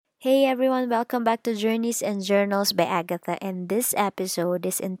Hey everyone, welcome back to Journeys and Journals by Agatha, and this episode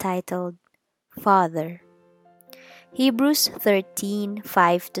is entitled Father. Hebrews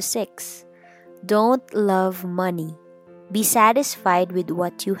 13:5 to 6. Don't love money. Be satisfied with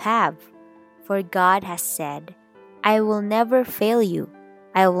what you have, for God has said, I will never fail you,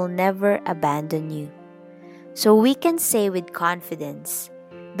 I will never abandon you. So we can say with confidence,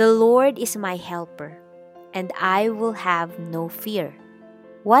 the Lord is my helper, and I will have no fear.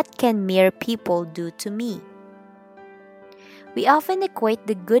 What can mere people do to me? We often equate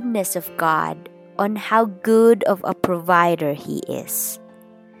the goodness of God on how good of a provider He is.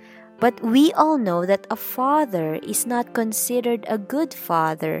 But we all know that a father is not considered a good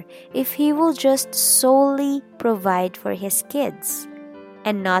father if he will just solely provide for his kids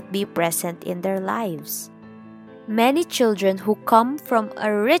and not be present in their lives. Many children who come from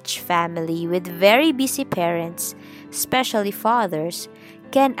a rich family with very busy parents, especially fathers,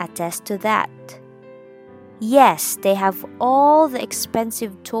 can attest to that. Yes, they have all the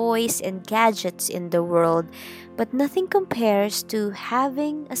expensive toys and gadgets in the world, but nothing compares to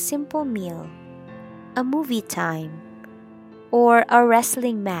having a simple meal, a movie time, or a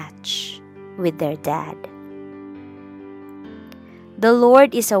wrestling match with their dad. The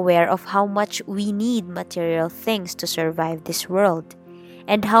Lord is aware of how much we need material things to survive this world,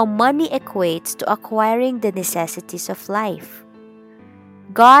 and how money equates to acquiring the necessities of life.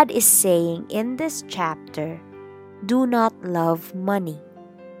 God is saying in this chapter, do not love money.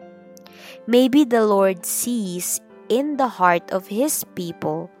 Maybe the Lord sees in the heart of His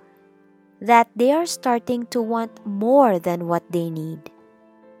people that they are starting to want more than what they need,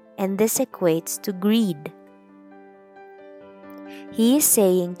 and this equates to greed. He is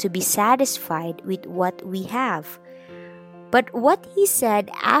saying to be satisfied with what we have. But what He said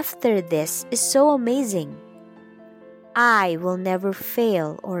after this is so amazing. I will never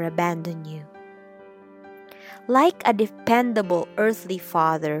fail or abandon you. Like a dependable earthly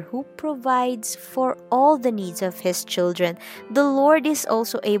father who provides for all the needs of his children, the Lord is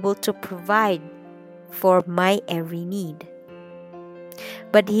also able to provide for my every need.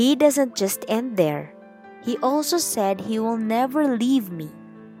 But He doesn't just end there. He also said He will never leave me.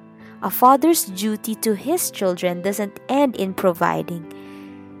 A father's duty to his children doesn't end in providing.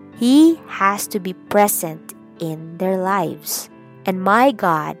 He has to be present in their lives. And my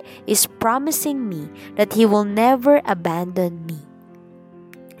God is promising me that He will never abandon me.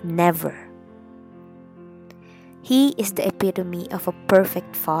 Never. He is the epitome of a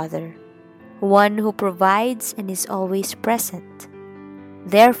perfect father, one who provides and is always present.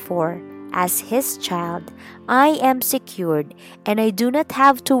 Therefore, as His child, I am secured and I do not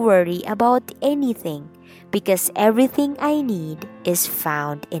have to worry about anything because everything I need is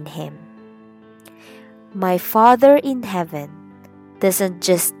found in Him. My Father in heaven doesn't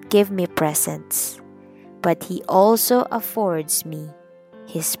just give me presents, but He also affords me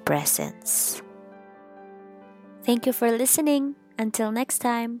His presence. Thank you for listening. Until next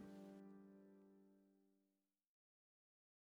time.